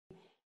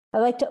I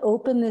like to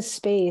open this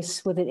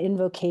space with an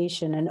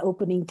invocation, an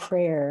opening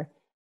prayer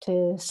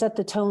to set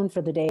the tone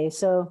for the day.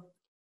 So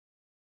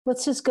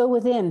let's just go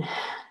within.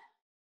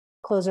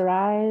 Close our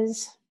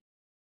eyes.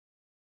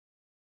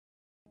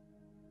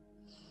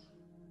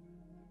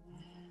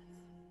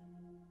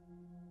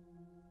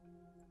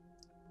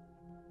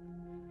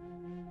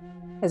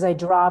 As I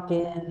drop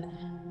in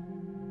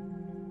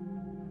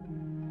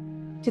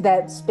to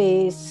that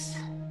space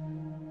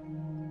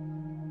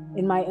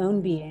in my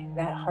own being,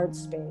 that heart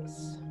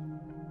space.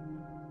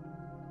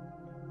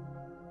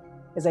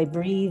 As I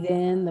breathe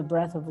in the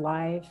breath of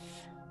life,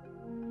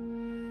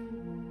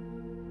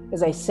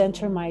 as I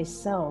center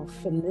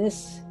myself in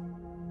this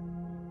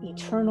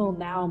eternal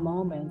now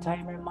moment, I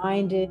am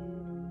reminded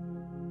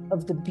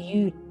of the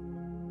beauty,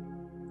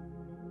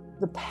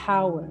 the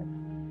power,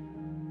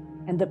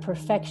 and the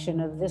perfection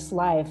of this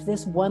life,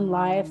 this one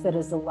life that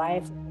is the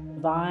life of the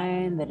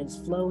divine that is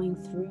flowing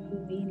through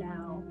me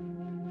now,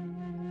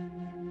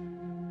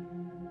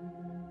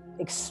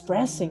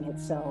 expressing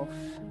itself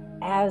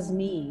as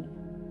me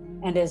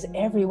and as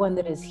everyone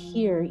that is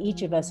here,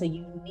 each of us a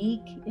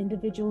unique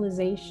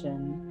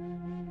individualization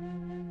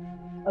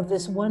of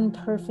this one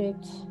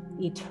perfect,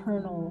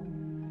 eternal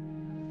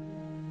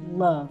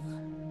love.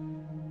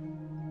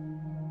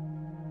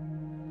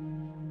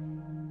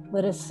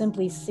 Let us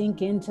simply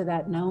sink into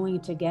that knowing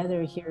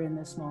together here in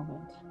this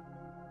moment.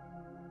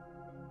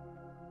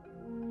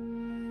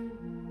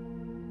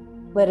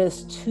 Let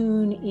us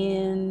tune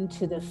in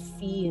to the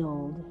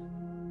field,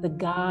 the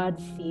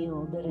God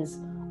field that is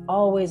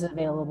always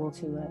available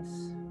to us.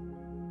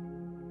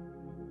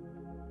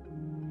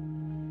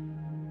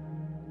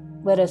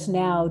 Let us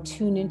now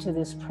tune into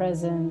this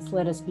presence.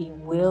 Let us be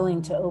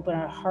willing to open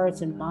our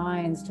hearts and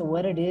minds to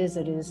what it is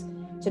that is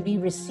to be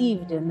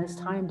received in this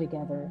time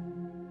together.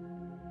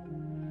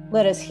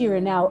 Let us here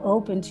and now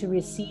open to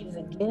receive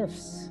the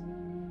gifts,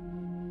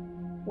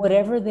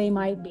 whatever they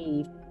might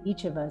be, for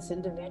each of us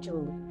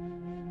individually.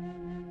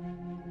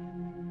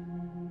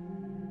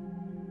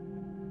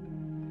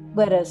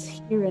 Let us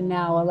here and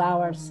now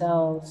allow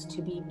ourselves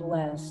to be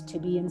blessed, to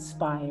be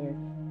inspired,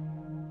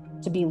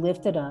 to be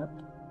lifted up,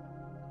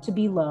 to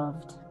be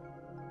loved,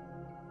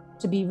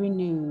 to be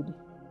renewed.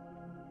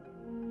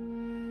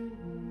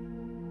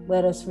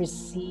 Let us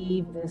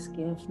receive this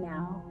gift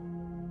now.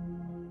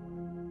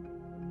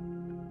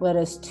 Let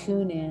us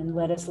tune in.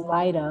 Let us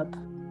light up.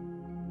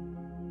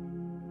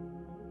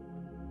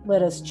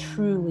 Let us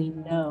truly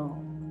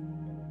know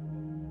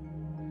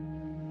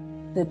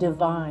the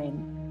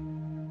divine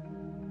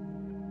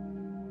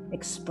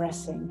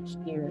expressing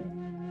here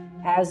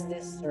as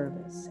this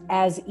service,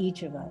 as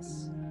each of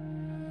us.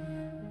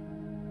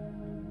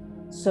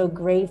 So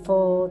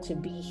grateful to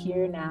be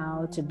here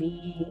now, to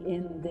be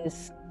in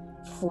this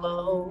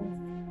flow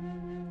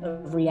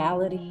of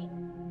reality,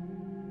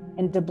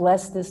 and to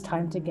bless this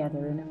time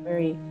together in a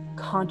very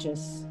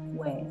conscious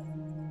way.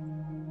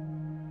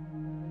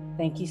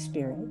 Thank you,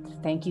 Spirit.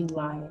 Thank you,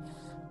 life.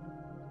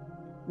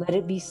 Let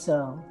it be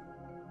so.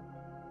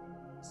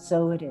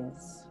 So it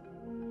is.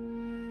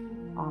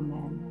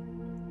 Amen.